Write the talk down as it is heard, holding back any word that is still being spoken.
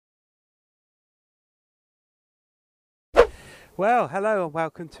Well, hello and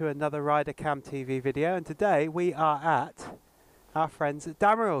welcome to another Rider Cam TV video, and today we are at our friends at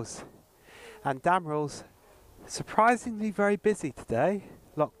Damerells. And Damerells, surprisingly very busy today.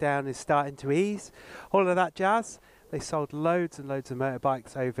 Lockdown is starting to ease, all of that jazz. They sold loads and loads of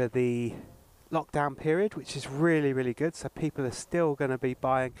motorbikes over the lockdown period, which is really good. So people are still going to be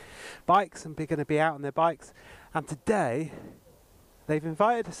buying bikes and going to be out on their bikes. And today they've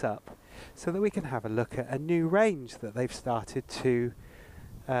invited us up so that we can have a look at a new range that they've started to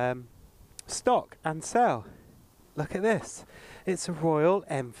stock and sell. Look at this. It's a Royal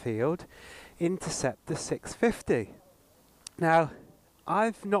Enfield Interceptor 650. Now,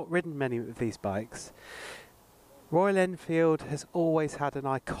 I've not ridden many of these bikes. Royal Enfield has always had an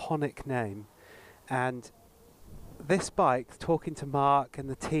iconic name, and this bike, talking to Mark and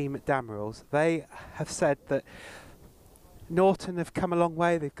the team at Damerells, they have said that Norton have come a long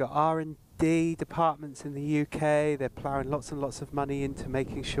way. They've got R&D departments in the UK. They're ploughing lots and lots of money into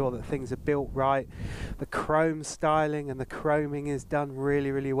making sure that things are built right. The chrome styling and the chroming is done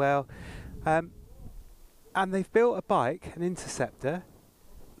really well. And they've built a bike, an Interceptor,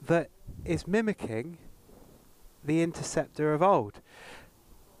 that is mimicking the Interceptor of old,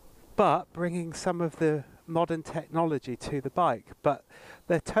 but bringing some of the modern technology to the bike. But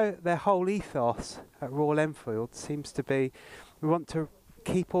their whole ethos at Royal Enfield seems to be, we want to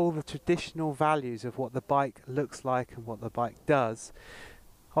keep all the traditional values of what the bike looks like and what the bike does.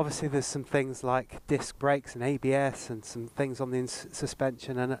 Obviously there's some things like disc brakes and ABS and some things on the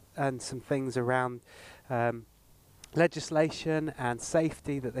suspension and some things around legislation and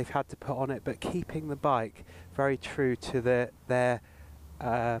safety that they've had to put on it, but keeping the bike very true to their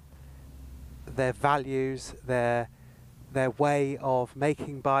values, their way of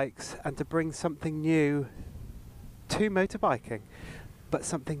making bikes, and to bring something new to motorbiking, but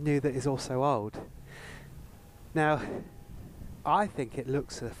something new that is also old. Now, I think it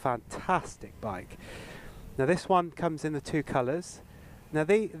looks a fantastic bike. Now this one comes in the two colours. Now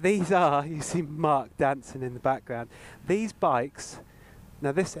these are, you see Mark dancing in the background, these bikes,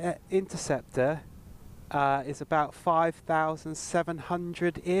 now this Interceptor is about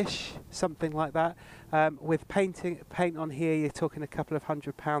 5,700-ish, something like that. With paint on here, you're talking a couple of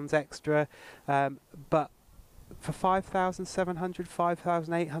 £100 extra, but for 5,700,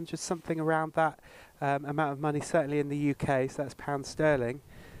 5,800, something around that amount of money, certainly in the UK, so that's pounds sterling,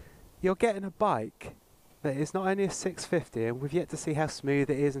 you're getting a bike that is not only a 650, and we've yet to see how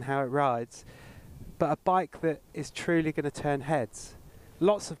smooth it is and how it rides, but a bike that is truly going to turn heads.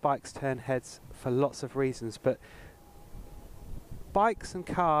 Lots of bikes turn heads for lots of reasons, but bikes and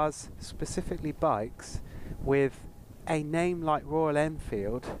cars, specifically bikes, with a name like Royal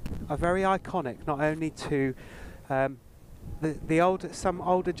Enfield are very iconic, not only to some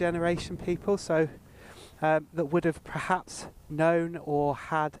older generation people, so that would have perhaps known or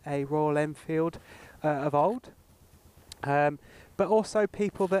had a Royal Enfield of old, but also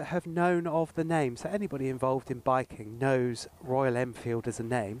people that have known of the name. So anybody involved in biking knows Royal Enfield as a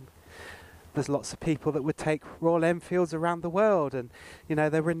name. There's lots of people that would take Royal Enfields around the world, and you know,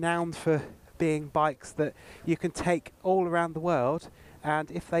 they're renowned for being bikes that you can take all around the world, and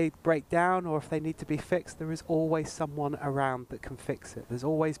if they break down or if they need to be fixed, there is always someone around that can fix it. There's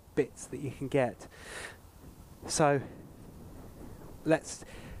always bits that you can get. So let's,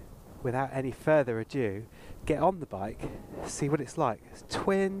 without any further ado, get on the bike, see what it's like. It's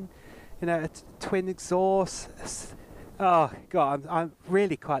twin, you know, a twin exhaust. Oh God, I'm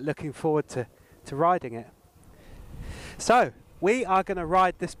really quite looking forward to riding it. So we are going to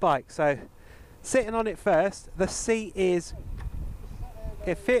ride this bike. So sitting on it first, the seat is,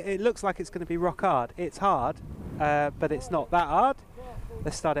 it looks like it's going to be rock hard. It's hard, but it's not that hard.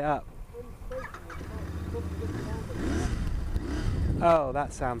 Let's start it up. Oh,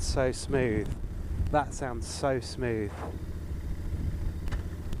 that sounds so smooth. That sounds so smooth.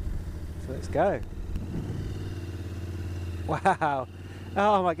 So let's go. Wow.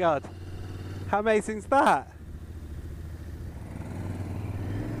 Oh my God. How amazing is that?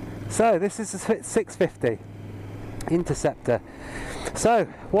 So this is a 650 Interceptor. So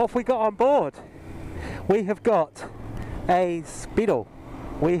what have we got on board? We have got a speedle.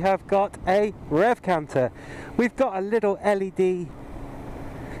 We have got a rev counter. We've got a little LED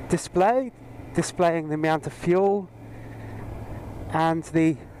display displaying the amount of fuel and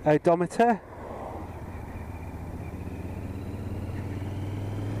the odometer.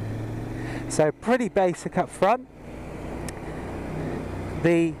 So pretty basic up front.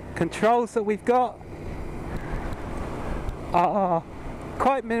 The controls that we've got are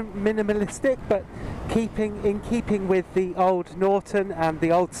quite minimalistic, but in keeping with the old Norton and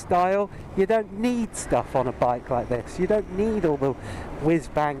the old style. You don't need stuff on a bike like this. You don't need all the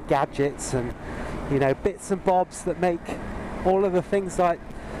whiz-bang gadgets and, you know, bits and bobs that make all of the things like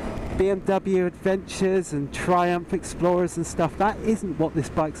BMW Adventures and Triumph Explorers and stuff. That isn't what this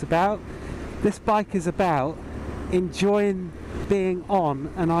bike's about. This bike is about enjoying being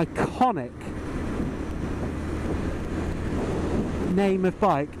on an iconic name of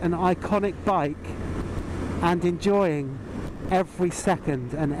bike, an iconic bike, and enjoying every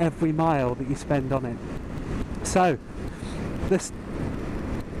second and every mile that you spend on it. So this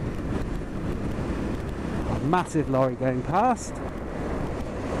massive lorry going past.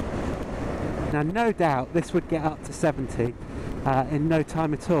 Now no doubt this would get up to 70 in no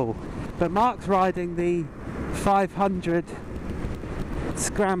time at all, but Mark's riding the 500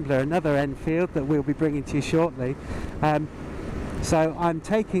 Scrambler, another Enfield that we'll be bringing to you shortly. So I'm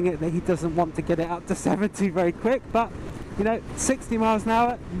taking it that he doesn't want to get it up to 70 very quick, but you know, 60 miles an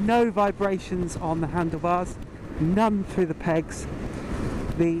hour, no vibrations on the handlebars, none through the pegs.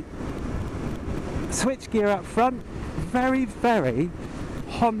 The switchgear up front, very, very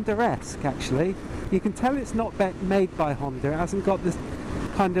Honda-esque actually. You can tell it's not made by Honda. It hasn't got this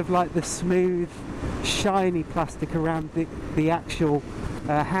kind of like the smooth, shiny plastic around the actual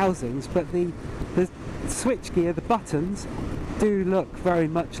housings, but the switchgear, the buttons, do look very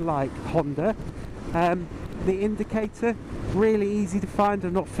much like Honda. The indicator, really easy to find.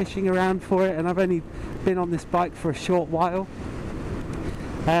 I'm not fishing around for it, and I've only been on this bike for a short while.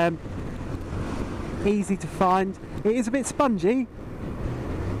 Easy to find. It is a bit spongy,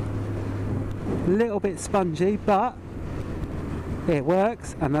 a little bit spongy, but it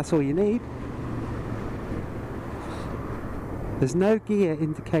works, and that's all you need. There's no gear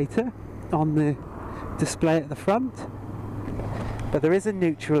indicator on the display at the front, but there is a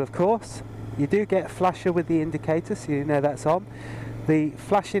neutral, of course. You do get a flasher with the indicator, so you know that's on. The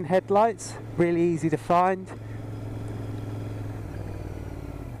flashing headlights, really easy to find.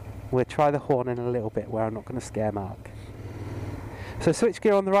 We'll try the horn in a little bit where I'm not going to scare Mark. So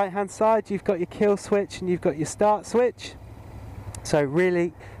switchgear on the right hand side, you've got your kill switch and you've got your start switch. So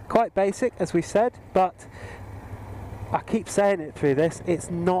really quite basic, as we said, but I keep saying it through this, it's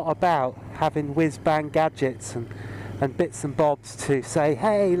not about having whiz-bang gadgets and bits and bobs to say,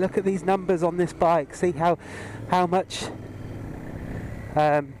 hey, look at these numbers on this bike, see how much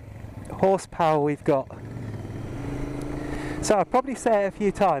horsepower we've got. So I'll probably say it a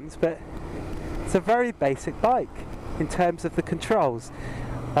few times, but it's a very basic bike in terms of the controls,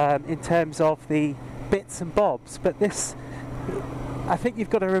 in terms of the bits and bobs. But this, I think you've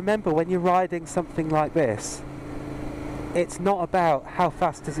got to remember when you're riding something like this, it's not about how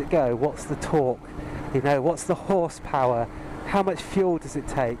fast does it go, what's the torque, you know, what's the horsepower, how much fuel does it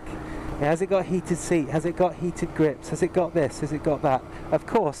take, has it got heated seat, has it got heated grips, has it got this, has it got that. Of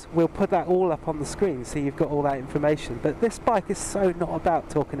course we'll put that all up on the screen so you've got all that information, but this bike is so not about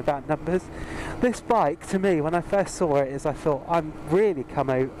talking about numbers. This bike, to me, when I first saw it, is I thought, I'm really come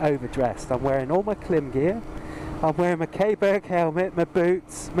overdressed. I'm wearing all my Klim gear, I'm wearing my K-Berg helmet, my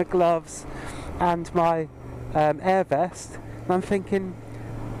boots, my gloves and my air vest, and I'm thinking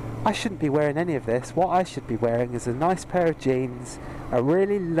I shouldn't be wearing any of this. What I should be wearing is a nice pair of jeans, a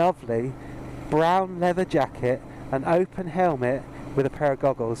really lovely brown leather jacket, an open helmet with a pair of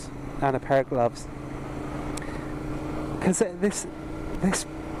goggles and a pair of gloves. Because this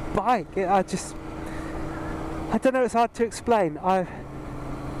bike, I don't know, it's hard to explain.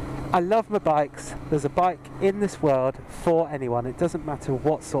 I love my bikes. There's a bike in this world for anyone. It doesn't matter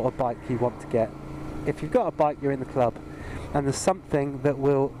what sort of bike you want to get. If you've got a bike, you're in the club, and there's something that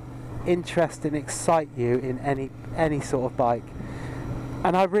will interest and excite you in any sort of bike.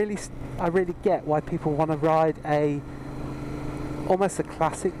 And I really get why people want to ride almost a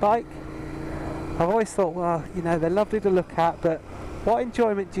classic bike. I've always thought, well, you know, they're lovely to look at, but what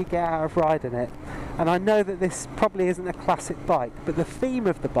enjoyment do you get out of riding it? And I know that this probably isn't a classic bike, but the theme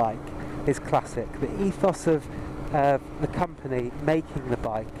of the bike is classic. The ethos of the company making the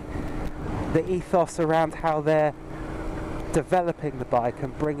bike, the ethos around how they're developing the bike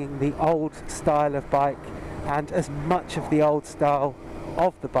and bringing the old style of bike and as much of the old style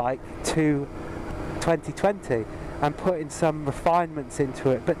of the bike to 2020, and putting some refinements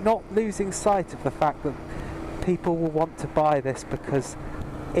into it, but not losing sight of the fact that people will want to buy this because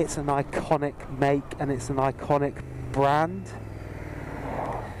it's an iconic make and it's an iconic brand,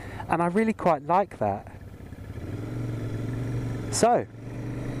 and I really quite like that. So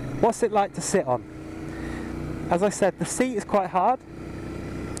what's it like to sit on? As I said, the seat is quite hard,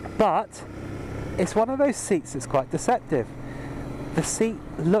 but it's one of those seats that's quite deceptive. the seat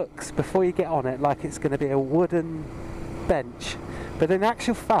looks, before you get on it, like it's going to be a wooden bench, but in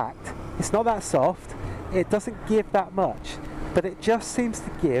actual fact it's not that soft. It doesn't give that much, but it just seems to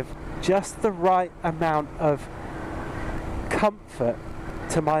give just the right amount of comfort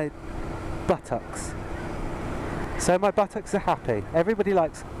to my buttocks. So my buttocks are happy. Everybody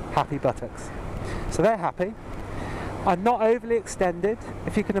likes happy buttocks, so they're happy. I'm not overly extended.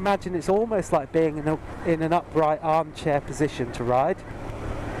 If you can imagine, it's almost like being in an upright armchair position to ride.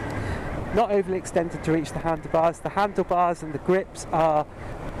 Not overly extended to reach the handlebars. The handlebars and the grips are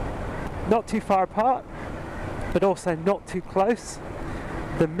not too far apart, but also not too close.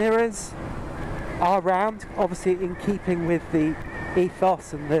 The mirrors are round, obviously in keeping with the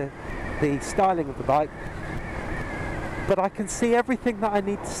ethos and the styling of the bike, but I can see everything that I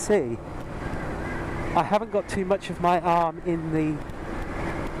need to see. I haven't got too much of my arm in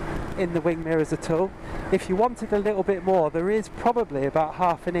the wing mirrors at all. If you wanted a little bit more, there is probably about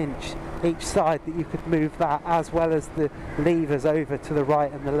 ½ an inch each side that you could move that, as well as the levers over to the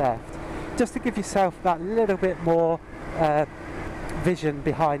right and the left, just to give yourself that little bit more vision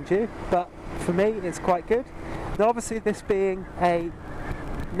behind you. But for me, it's quite good. Now obviously, this being a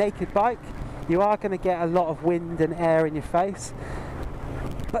naked bike, you are going to get a lot of wind and air in your face,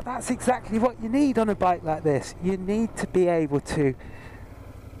 but that's exactly what you need on a bike like this. You need to be able to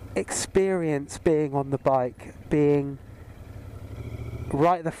experience being on the bike, being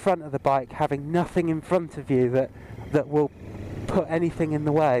right at the front of the bike, having nothing in front of you that will put anything in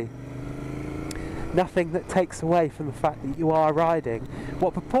the way. Nothing that takes away from the fact that you are riding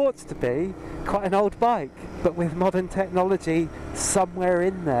what purports to be quite an old bike, but with modern technology somewhere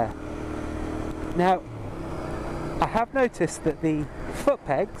in there. Now, I have noticed that the foot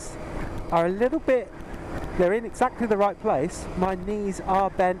pegs are a little bit, they're in exactly the right place. My knees are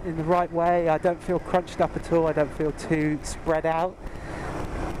bent in the right way. I don't feel crunched up at all. I don't feel too spread out.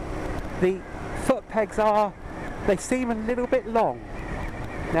 The foot pegs they seem a little bit long.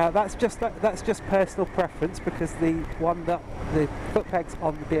 Now that's just personal preference, because the foot pegs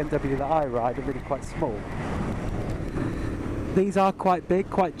on the BMW that I ride are really quite small. These are quite big,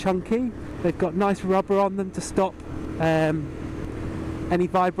 quite chunky. They've got nice rubber on them to stop any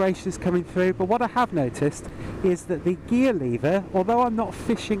vibrations coming through. But what I have noticed is that the gear lever, although I'm not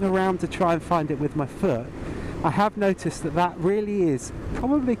fishing around to try and find it with my foot, I have noticed that really is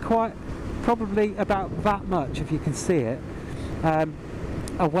probably about that much, if you can see it,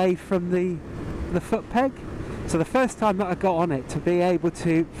 away from the foot peg. So the first time that I got on it, to be able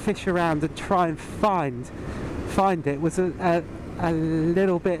to fish around and try and find it was a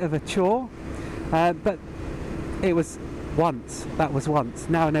little bit of a chore, but it was once. That was once.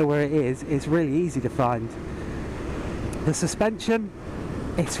 Now I know where it is. It's really easy to find. The suspension,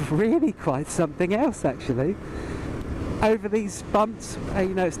 it's really quite something else actually. Over these bumps,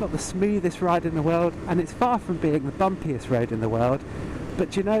 it's not the smoothest ride in the world, and it's far from being the bumpiest road in the world,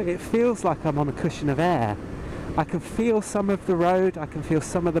 but it feels like I'm on a cushion of air. I can feel some of the road, I can feel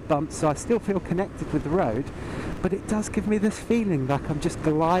some of the bumps, so I still feel connected with the road, but it does give me this feeling like I'm just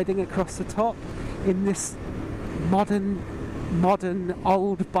gliding across the top in this modern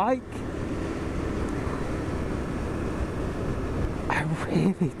old bike. I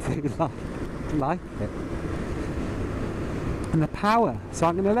really do like it. And the power, so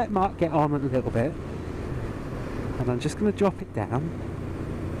I'm going to let Mark get on a little bit, and I'm just going to drop it down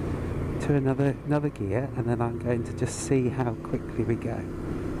to another gear, and then I'm going to just see how quickly we go.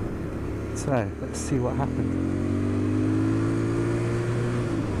 So let's see what happens.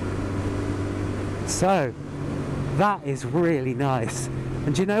 So that is really nice,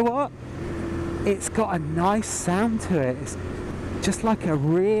 and do you know what? It's got a nice sound to it. It's just like a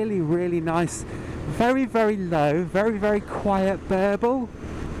really, really nice, very, very low, very, very quiet burble.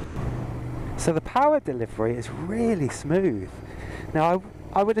 So the power delivery is really smooth. Now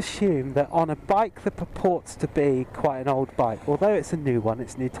I would assume that on a bike that purports to be quite an old bike, although it's a new one,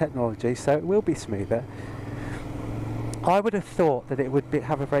 it's new technology, so it will be smoother, I would have thought that it would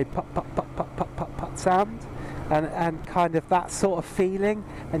have a very pop, pop, pop, pop, pop, pop, pop sound, and kind of that sort of feeling,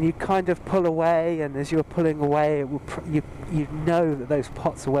 and you kind of pull away, and as you're pulling away, it will you know that those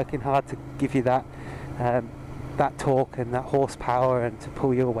pots are working hard to give you that that torque and that horsepower, and to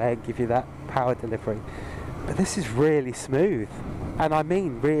pull you away and give you that power delivery. But this is really smooth, and I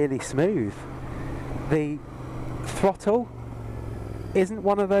mean really smooth. The throttle isn't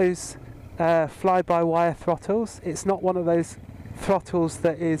one of those fly-by-wire throttles. It's not one of those throttles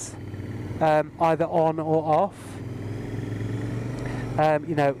that is either on or off,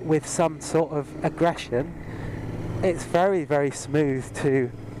 with some sort of aggression. It's very, very smooth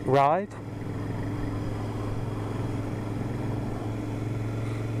to ride.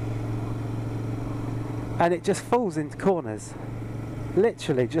 and it just falls into corners.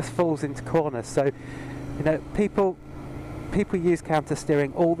 Literally just falls into corners. So, you know, people use counter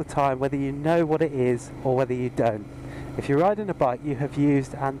steering all the time, whether you know what it is or whether you don't. If you're riding a bike, you have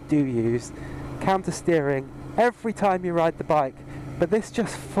used and do use counter steering every time you ride the bike, but this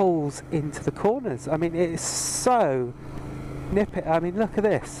just falls into the corners. I mean, it is so nippy. I mean, look at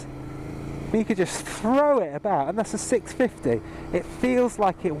this. You could just throw it about, and that's a 650. It feels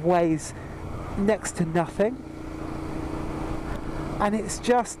like it weighs next to nothing, and it's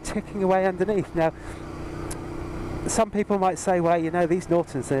just ticking away underneath. Now, some people might say, well, you know, these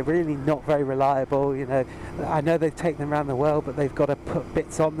Nortons, they're really not very reliable. You know, I know they've taken them around the world, but they've got to put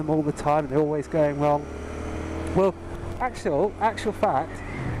bits on them all the time, and they're always going wrong. Well, actual fact,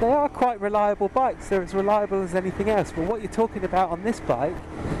 they are quite reliable bikes. They're as reliable as anything else. But what you're talking about on this bike,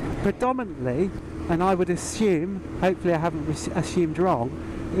 predominantly, and I would assume, hopefully I haven't assumed wrong,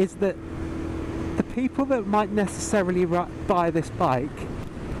 is that the people that might necessarily buy this bike,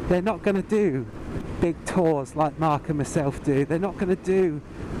 they're not going to do big tours like Mark and myself do. They're not going to do,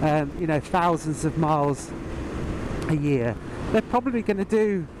 you know, thousands of miles a year. They're probably going to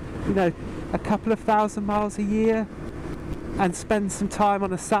do, you know, a couple of thousand miles a year, and spend some time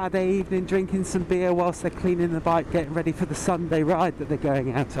on a Saturday evening drinking some beer whilst they're cleaning the bike, getting ready for the Sunday ride that they're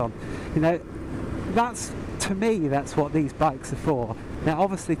going out on. You know, that's, to me, that's what these bikes are for. Now,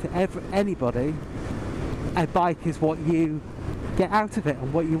 obviously, to anybody, a bike is what you get out of it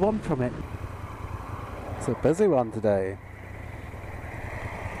and what you want from it. It's a busy one today.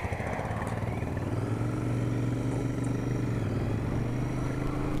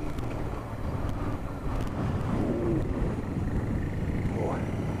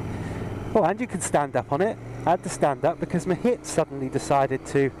 Oh, and you can stand up on it. I had to stand up because my hip suddenly decided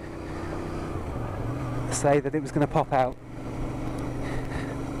to say that it was going to pop out.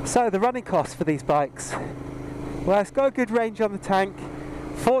 So the running costs for these bikes, well, it's got a good range on the tank.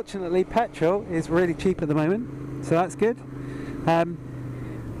 Fortunately, petrol is really cheap at the moment, so that's good.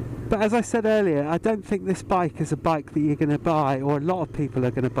 But as I said earlier, I don't think this bike is a bike that you're going to buy, or a lot of people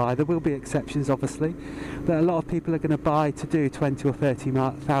are going to buy. There will be exceptions, obviously, but a lot of people are going to buy to do 20 or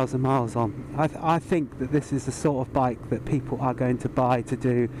 30,000 miles on. I think that this is the sort of bike that people are going to buy to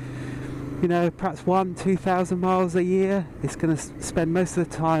do, you know, perhaps 1,000-2,000 miles a year. It's going to spend most of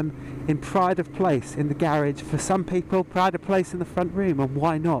the time in pride of place in the garage. For some people, pride of place in the front room, and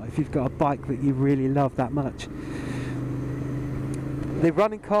why not if you've got a bike that you really love that much. The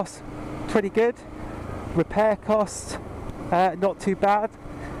running costs, pretty good. Repair costs, not too bad.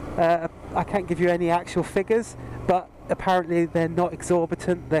 I can't give you any actual figures, but apparently they're not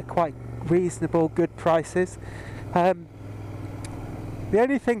exorbitant. They're quite reasonable, good prices. The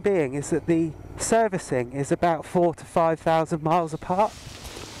only thing being is that the servicing is about 4,000 to 5,000 miles apart.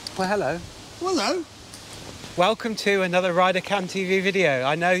 Well, hello. Hello. Welcome to another Rider Cam TV video.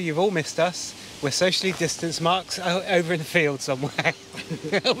 I know you've all missed us. We're socially distanced. Mark's over in the field somewhere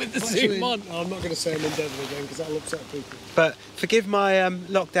with the zoom on. I'm not going to say I'm in Devon again because that'll upset people. But forgive my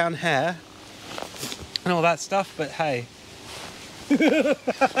lockdown hair and all that stuff, but hey.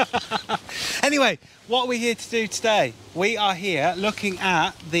 Anyway, what are we here to do today? We are here looking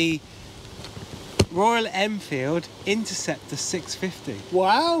at the Royal Enfield Interceptor 650.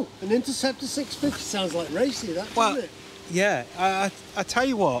 Wow, an Interceptor 650 sounds like racy, that, doesn't it? Yeah, I tell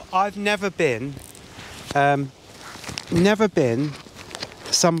you what, I've never been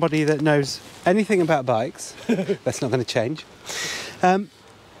somebody that knows anything about bikes. That's not going to change.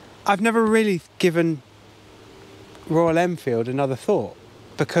 I've never really given Royal Enfield another thought,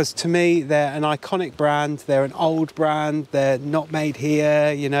 because to me they're an iconic brand, they're an old brand, they're not made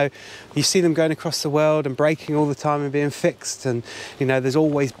here, you know. You see them going across the world and breaking all the time and being fixed, and you know, there's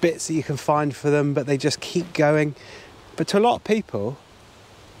always bits that you can find for them, but they just keep going. But to a lot of people,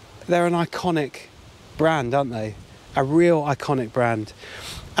 they're an iconic brand, aren't they? A real iconic brand.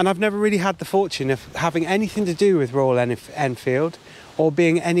 And I've never really had the fortune of having anything to do with Royal Enfield, or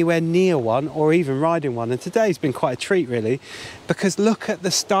being anywhere near one, or even riding one. And today's been quite a treat, really, because look at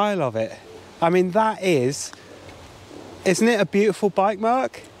the style of it. I mean, that is, isn't it a beautiful bike,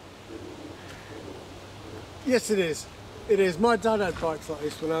 Mark? Yes, it is. It is. My dad had bikes like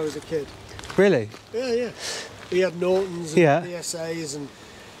this when I was a kid. Really? Yeah, yeah. He had Nortons and BSAs, and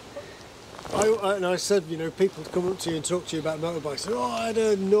I said, you know, people come up to you and talk to you about motorbikes. Oh, I had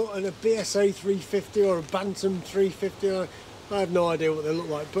a BSA 350 or a Bantam 350. I have no idea what they look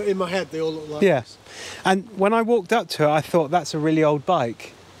like, but in my head they all look like this. And when I walked up to it, I thought, that's a really old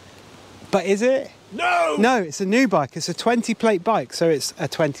bike. But is it? No! No, it's a new bike. It's a 20 plate bike, so it's a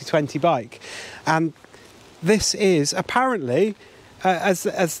 2020 bike. And this is apparently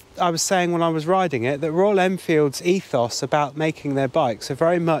as I was saying when I was riding it, that Royal Enfield's ethos about making their bikes are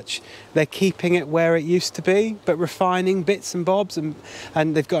very much, they're keeping it where it used to be, but refining bits and bobs, and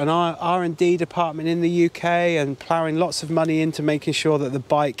they've got an R&D department in the UK and ploughing lots of money into making sure that the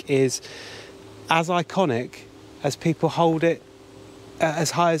bike is as iconic as people hold it,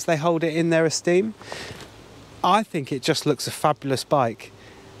 as high as they hold it in their esteem. I think it just looks a fabulous bike.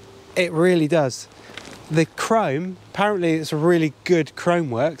 It really does. The chrome, apparently it's a really good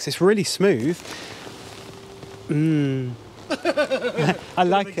chrome works. It's really smooth. I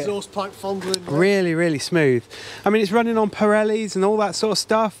like it. Exhaust pipe fondling. Really, really smooth. I mean, it's running on Pirellis and all that sort of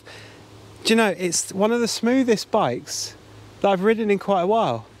stuff. Do you know, it's one of the smoothest bikes that I've ridden in quite a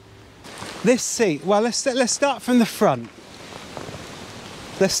while. This seat, well, let's start from the front.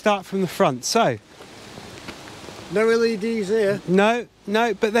 Let's start from the front. So, no LEDs here. No,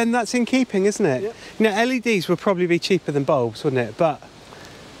 but then that's in keeping, isn't it? Yep. You know, LEDs would probably be cheaper than bulbs, wouldn't it? But,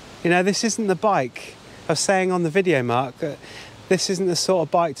 you know, this isn't the bike. I was saying on the video, Mark, that this isn't the sort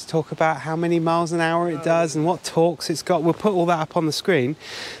of bike to talk about how many miles an hour it does and what torques it's got. We'll put all that up on the screen.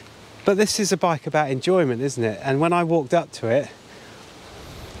 But this is a bike about enjoyment, isn't it? And when I walked up to it,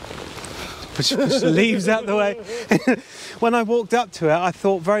 push the leaves out the way. When I walked up to it, I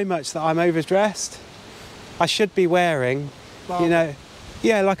thought very much that I'm overdressed. I should be wearing, you know,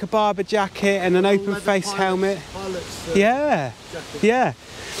 yeah, like a Barber jacket and an open face helmet. Yeah, yeah.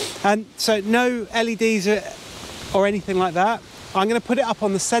 And so no LEDs or anything like that. I'm going to put it up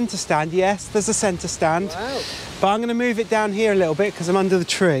on the centre stand. Yes, there's a centre stand. Wow. But I'm going to move it down here a little bit because I'm under the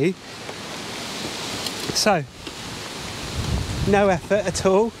tree. So, no effort at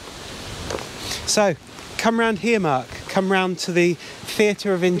all. So, come round here, Mark. Come round to the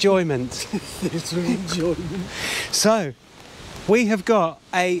theatre of enjoyment. Theatre of enjoyment. So, we have got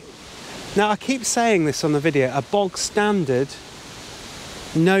a... Now, I keep saying this on the video, a bog standard,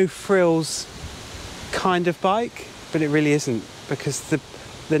 no frills kind of bike, but it really isn't, because the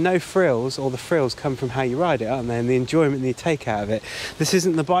no frills, or the frills, come from how you ride it, aren't they, and the enjoyment that you take out of it. This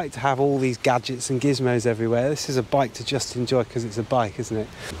isn't the bike to have all these gadgets and gizmos everywhere. This is a bike to just enjoy because it's a bike, isn't it?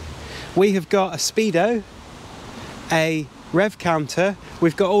 We have got a speedo, a rev counter,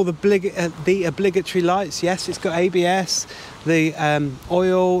 we've got all the obligatory lights. Yes, it's got ABS, the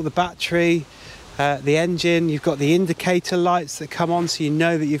oil, the battery, the engine. You've got the indicator lights that come on so you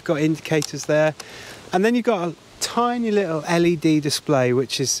know that you've got indicators there. And then you've got a tiny little LED display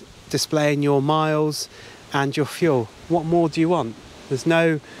which is displaying your miles and your fuel. What more do you want? There's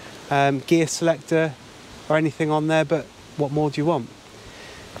no gear selector or anything on there, but what more do you want?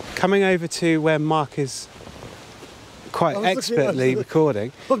 Coming over to where Mark is quite expertly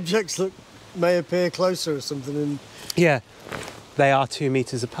recording. Objects that may appear closer or something. And yeah, they are 2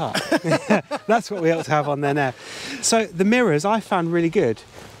 meters apart. That's what we ought to have on there now. So the mirrors I found really good.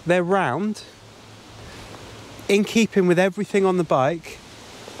 They're round, in keeping with everything on the bike.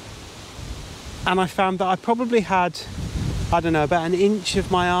 And I found that I probably had, I don't know, about 1 inch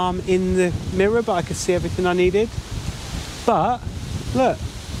of my arm in the mirror, but I could see everything I needed. But look,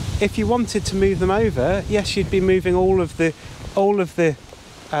 if you wanted to move them over, yes, you'd be moving all of the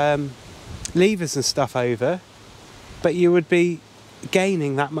levers and stuff over, but you would be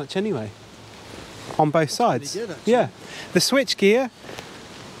gaining that much anyway on both sides. Good, yeah, the switch gear,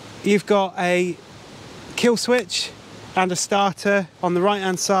 you've got a kill switch and a starter on the right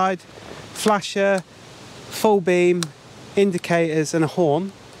hand side, flasher, full beam, indicators and a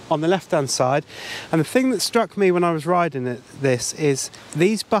horn on the left hand side. And the thing that struck me when I was riding this is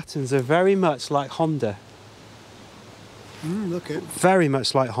these buttons are very much like Honda. look at Very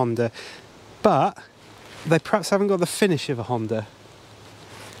much like Honda, but they perhaps haven't got the finish of a Honda,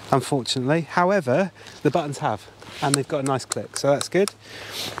 unfortunately. However, the buttons have, and they've got a nice click, so that's good.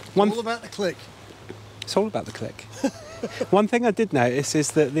 all about the click. It's all about the click. One thing I did notice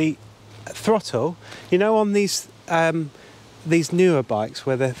is that the throttle, you know, on these newer bikes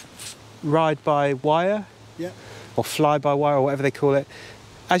where they ride by wire, yeah, or fly by wire, or whatever they call it,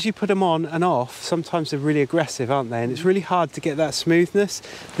 as you put them on and off, sometimes they're really aggressive, aren't they? And it's really hard to get that smoothness.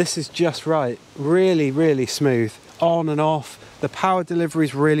 This is just right. Really, really smooth. On and off. The power delivery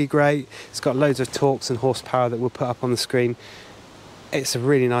is really great. It's got loads of torques and horsepower that we'll put up on the screen. It's a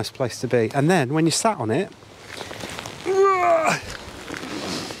really nice place to be. And then when you sat on it,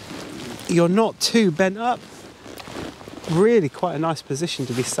 you're not too bent up. Really quite a nice position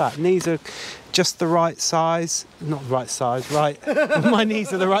to be sat. Knees are just the right size. Not the right size, right. My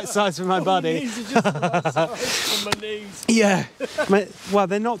knees are the right size for my body. My knees are just the right size for my knees. Yeah. Well,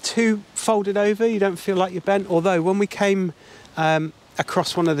 they're not too folded over. You don't feel like you're bent. Although when we came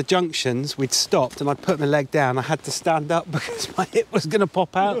across one of the junctions, we'd stopped and I'd put my leg down. I had to stand up because my hip was going to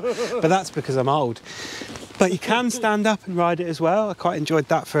pop out, but that's because I'm old. But you can stand up and ride it as well. I quite enjoyed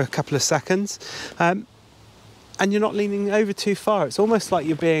that for a couple of seconds. And you're not leaning over too far. It's almost like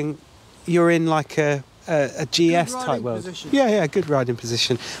you're in like a GS type world. Position. Yeah, good riding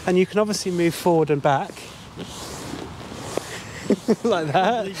position. And you can obviously move forward and back. Like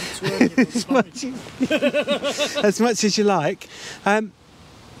that. As much as you like.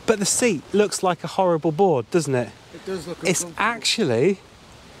 But the seat looks like a horrible board, doesn't it? It does look It's actually,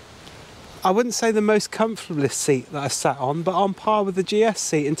 I wouldn't say the most comfortablest seat that I've sat on, but on par with the GS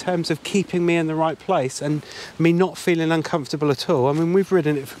seat in terms of keeping me in the right place and me not feeling uncomfortable at all. I mean, we've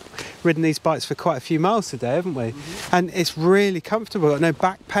ridden these bikes for quite a few miles today, haven't we? Mm-hmm. And it's really comfortable, got no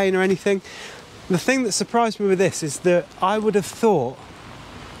back pain or anything. The thing that surprised me with this is that I would have thought,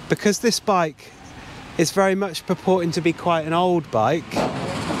 because this bike is very much purporting to be quite an old bike,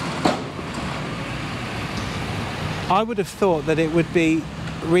 I would have thought that it would be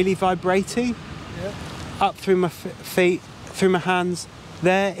really vibrating. Yeah. Up through my feet, through my hands.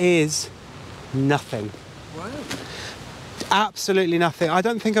 There is nothing. Wow. Absolutely nothing. I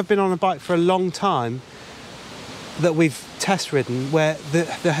don't think I've been on a bike for a long time that we've test ridden where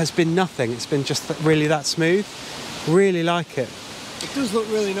there has been nothing. It's been just really that smooth. Really like it. It does look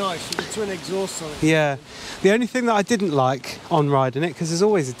really nice. You can twin exhaust on it. Yeah. The only thing that I didn't like on riding it, because there's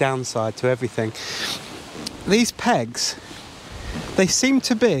always a downside to everything, these pegs, they seem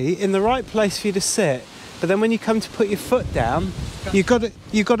to be in the right place for you to sit, but then when you come to put your foot down, you've got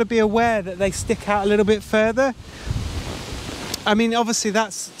to be aware that they stick out a little bit further. I mean, obviously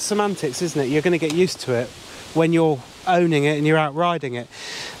that's semantics, isn't it? You're going to get used to it when you're owning it and you're out riding it.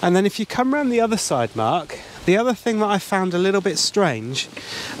 And then if you come around the other side, Mark, the other thing that I found a little bit strange,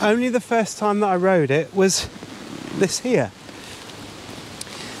 only the first time that I rode it, was this here.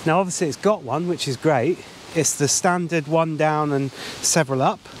 Now obviously it's got one, which is great. It's the standard one down and several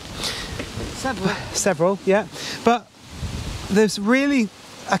up. Several, yeah. But there's really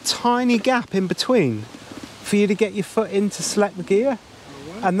a tiny gap in between for you to get your foot in to select the gear.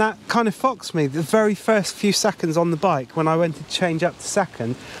 And that kind of foxed me. The very first few seconds on the bike, when I went to change up to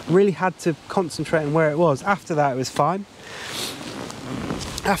second, really had to concentrate on where it was. After that, it was fine.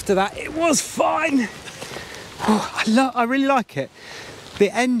 Oh, I really like it. The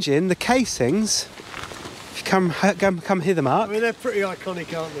engine, the casings, if you come hither, Mark. I mean, they're pretty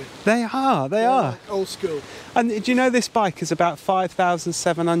iconic, aren't they? They are. Like old school. And do you know this bike is about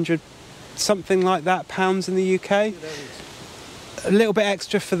 5,700, something like that, pounds in the UK? A little bit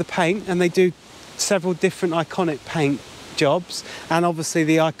extra for the paint, and they do several different iconic paint jobs, and obviously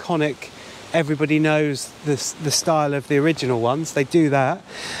the iconic, everybody knows the style of the original ones, they do that.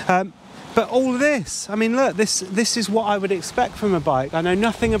 But all this, I mean, look, this is what I would expect from a bike. I know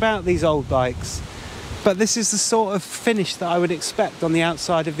nothing about these old bikes, but this is the sort of finish that I would expect on the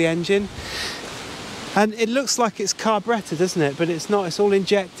outside of the engine. And it looks like it's carburetted, doesn't it? But it's not, it's all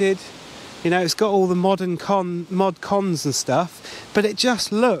injected. You know, it's got all the mod cons and stuff, but it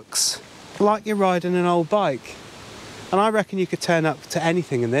just looks like you're riding an old bike. And I reckon you could turn up to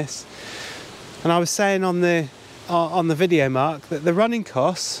anything in this. And I was saying on the video, Mark, that the running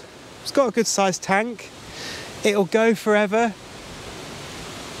costs, it's got a good sized tank, it'll go forever.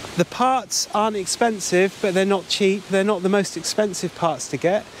 The parts aren't expensive, but they're not cheap. They're not the most expensive parts to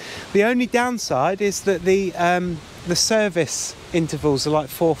get. The only downside is that the service intervals are like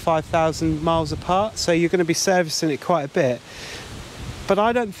 4,000 or 5,000 miles apart, so you're going to be servicing it quite a bit. But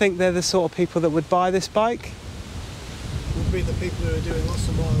I don't think they're the sort of people that would buy this bike. Would be the people who are doing lots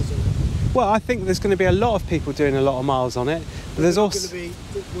of miles on it. Well, I think there's going to be a lot of people doing a lot of miles on it, but there's also going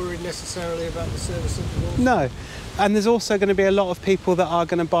to be worried necessarily about the service intervals. No, and there's also going to be a lot of people that are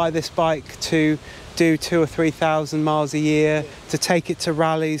going to buy this bike to do 2,000 or 3,000 miles a year, to take it to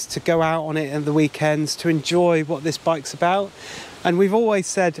rallies, to go out on it at the weekends, to enjoy what this bike's about. And we've always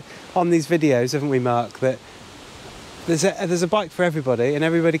said on these videos, haven't we, Mark, that there's a bike for everybody, and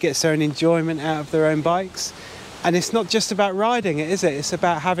everybody gets their own enjoyment out of their own bikes. And it's not just about riding it, is it? It's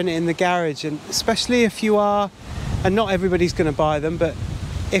about having it in the garage, and especially if you are, and not everybody's going to buy them, but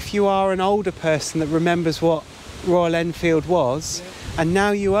if you are an older person that remembers what Royal Enfield was, and now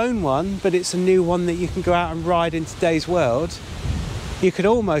you own one, but it's a new one that you can go out and ride in today's world, you could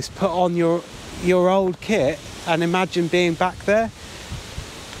almost put on your old kit and imagine being back there.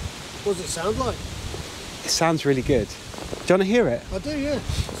 What does it sound like? It sounds really good. Do you want to hear it? I do, yeah.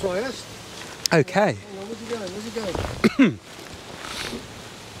 That's why I asked. Okay. Hang on, where's it going?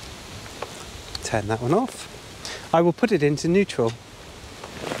 Turn that one off. I will put it into neutral.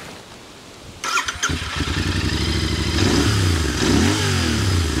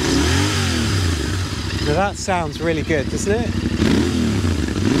 Now that sounds really good, doesn't it?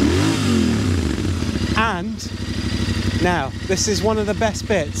 And now, this is one of the best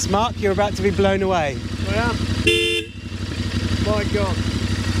bits. Mark, you're about to be blown away. I am. My God.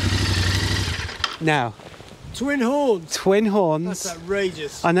 Now. Twin horns. Twin horns. That's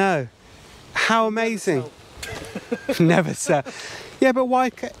outrageous. I know. How amazing. Never sell. Yeah, but why,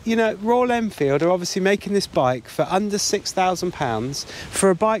 you know, Royal Enfield are obviously making this bike for under £6,000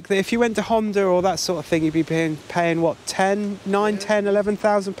 for a bike that if you went to Honda or that sort of thing, you'd be paying what, 9, 10,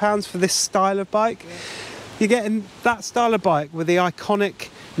 11,000 pounds for this style of bike? Yeah. You're getting that style of bike with the iconic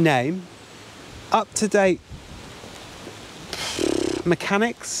name, up-to-date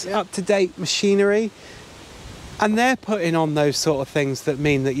mechanics, up-to-date machinery, and they're putting on those sort of things that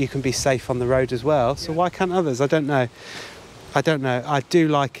mean that you can be safe on the road as well. So why can't others? I don't know. I don't know. I do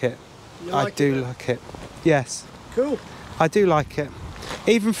like it. I do like it. Yes. Cool. I do like it.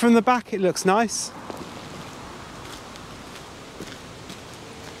 Even from the back, it looks nice.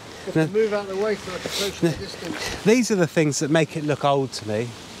 You have to move out of the way so I can social distance. These are the things that make it look old to me,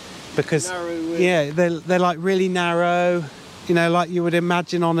 because they're like really narrow. You know, like you would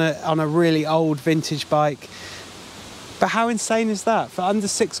imagine on a really old vintage bike. But how insane is that? For under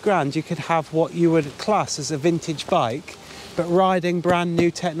 £6,000, you could have what you would class as a vintage bike, but riding brand new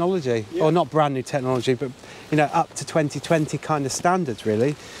technology, or not brand new technology, but you know, up to 2020 kind of standards.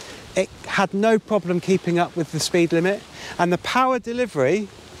 Really, it had no problem keeping up with the speed limit, and the power delivery.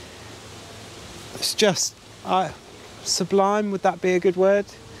 It's just sublime. Would that be a good word?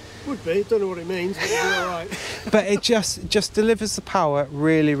 Would be. Don't know what it means, but it'd be all right. But it just delivers the power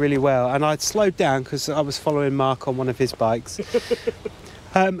really, really well. And I'd slowed down because I was following Mark on one of his bikes,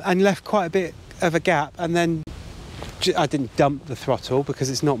 and left quite a bit of a gap, and then I didn't dump the throttle because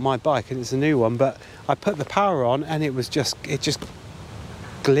it's not my bike and it's a new one, but I put the power on and it just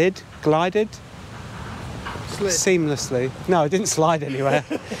glided Slid. Seamlessly. No, it didn't slide anywhere.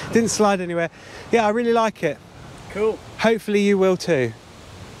 Didn't slide anywhere. Yeah, I really like it. Cool. Hopefully you will too.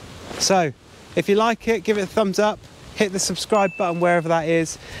 So, if you like it, give it a thumbs up, hit the subscribe button wherever that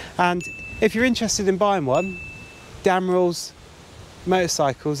is, and if you're interested in buying one, Damerells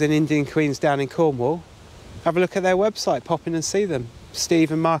Motorcycles in Indian Queens down in Cornwall, have a look at their website, pop in and see them.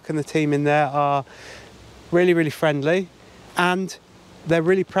 Steve and Mark and the team in there are really, really friendly, and they're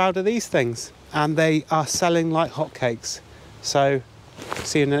really proud of these things, and they are selling like hotcakes. So,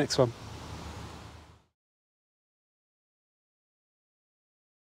 see you in the next one.